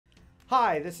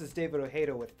Hi, this is David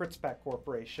Ojeda with Fritz-Pak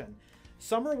Corporation.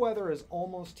 Summer weather is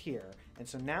almost here, and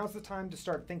so now's the time to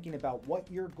start thinking about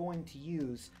what you're going to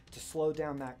use to slow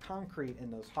down that concrete in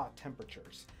those hot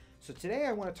temperatures. So today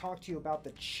I want to talk to you about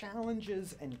the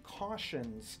challenges and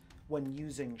cautions when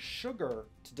using sugar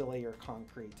to delay your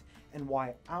concrete, and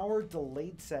why our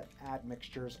delayed set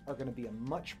admixtures are going to be a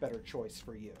much better choice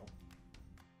for you.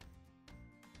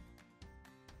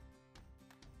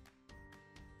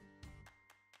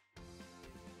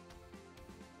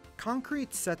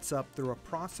 Concrete sets up through a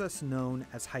process known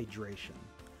as hydration.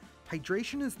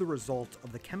 Hydration is the result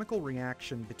of the chemical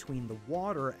reaction between the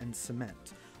water and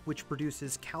cement, which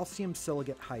produces calcium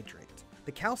silicate hydrate.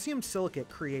 The calcium silicate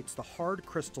creates the hard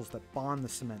crystals that bond the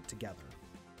cement together.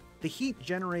 The heat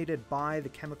generated by the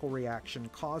chemical reaction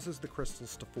causes the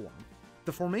crystals to form.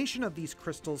 The formation of these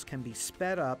crystals can be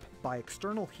sped up by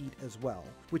external heat as well,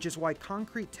 which is why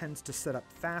concrete tends to set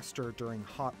up faster during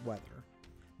hot weather.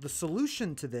 The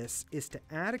solution to this is to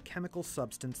add a chemical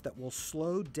substance that will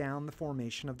slow down the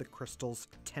formation of the crystals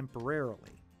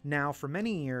temporarily. Now, for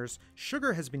many years,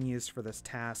 sugar has been used for this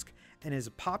task and is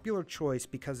a popular choice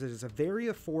because it is a very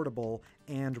affordable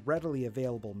and readily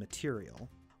available material.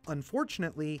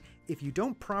 Unfortunately, if you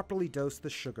don't properly dose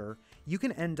the sugar, you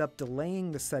can end up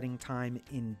delaying the setting time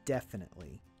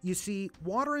indefinitely. You see,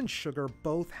 water and sugar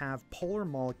both have polar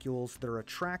molecules that are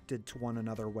attracted to one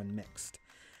another when mixed.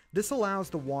 This allows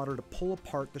the water to pull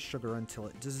apart the sugar until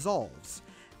it dissolves,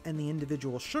 and the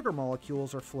individual sugar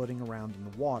molecules are floating around in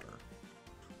the water.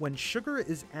 When sugar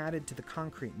is added to the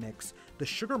concrete mix, the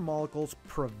sugar molecules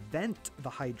prevent the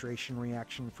hydration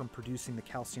reaction from producing the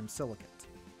calcium silicate.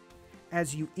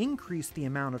 As you increase the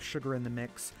amount of sugar in the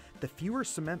mix, the fewer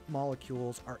cement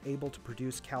molecules are able to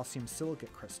produce calcium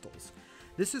silicate crystals.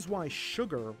 This is why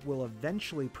sugar will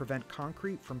eventually prevent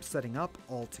concrete from setting up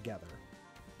altogether.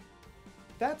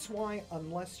 That's why,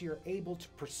 unless you're able to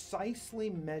precisely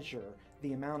measure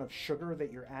the amount of sugar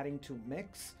that you're adding to a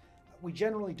mix, we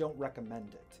generally don't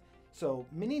recommend it. So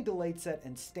mini delayed set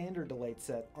and standard delayed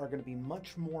set are going to be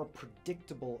much more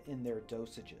predictable in their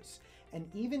dosages. And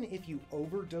even if you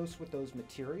overdose with those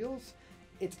materials,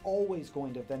 it's always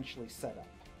going to eventually set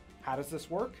up. How does this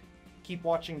work? Keep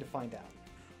watching to find out.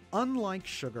 Unlike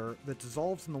sugar that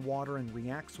dissolves in the water and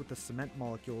reacts with the cement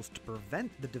molecules to prevent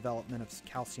the development of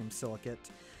calcium silicate,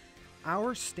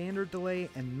 our standard delay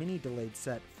and mini delayed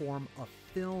set form a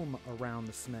film around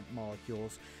the cement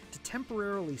molecules to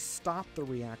temporarily stop the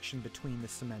reaction between the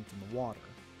cement and the water.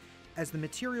 As the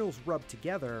materials rub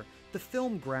together, the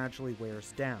film gradually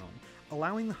wears down,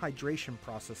 allowing the hydration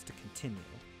process to continue.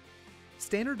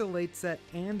 Standard delayed set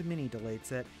and mini delayed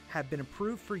set have been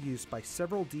approved for use by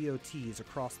several DOTs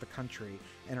across the country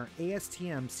and are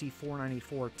ASTM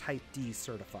C494 Type D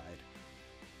certified.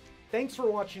 Thanks for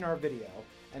watching our video,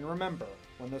 and remember,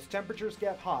 when those temperatures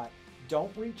get hot,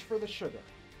 don't reach for the sugar.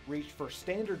 Reach for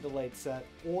standard delayed set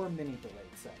or mini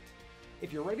delayed set.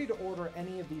 If you're ready to order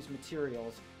any of these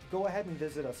materials, go ahead and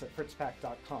visit us at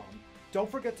Fritz-Pak.com. Don't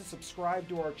forget to subscribe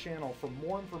to our channel for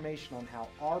more information on how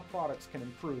our products can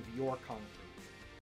improve your concrete.